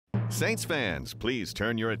Saints fans, please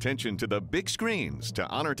turn your attention to the big screens to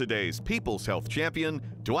honor today's People's Health Champion,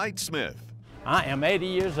 Dwight Smith. I am 80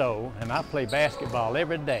 years old and I play basketball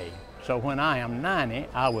every day. So when I am 90,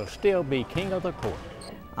 I will still be king of the court.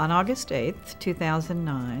 On August 8,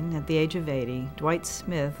 2009, at the age of 80, Dwight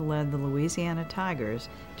Smith led the Louisiana Tigers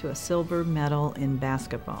to a silver medal in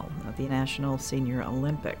basketball at the National Senior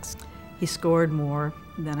Olympics. He scored more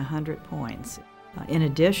than 100 points. In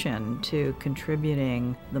addition to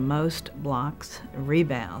contributing the most blocks,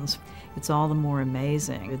 rebounds, it's all the more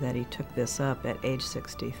amazing that he took this up at age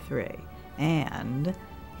 63. And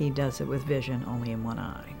he does it with vision only in one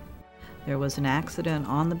eye. There was an accident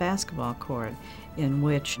on the basketball court in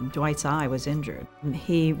which Dwight's eye was injured.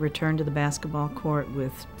 He returned to the basketball court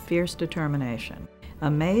with fierce determination.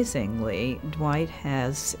 Amazingly, Dwight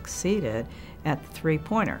has succeeded at the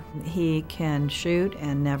three-pointer. He can shoot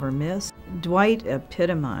and never miss. Dwight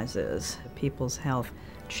epitomizes the People's Health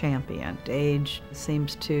Champion. Age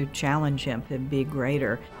seems to challenge him to be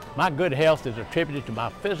greater. My good health is attributed to my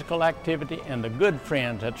physical activity and the good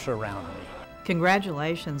friends that surround me.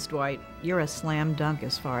 Congratulations, Dwight. You're a slam dunk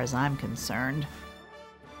as far as I'm concerned.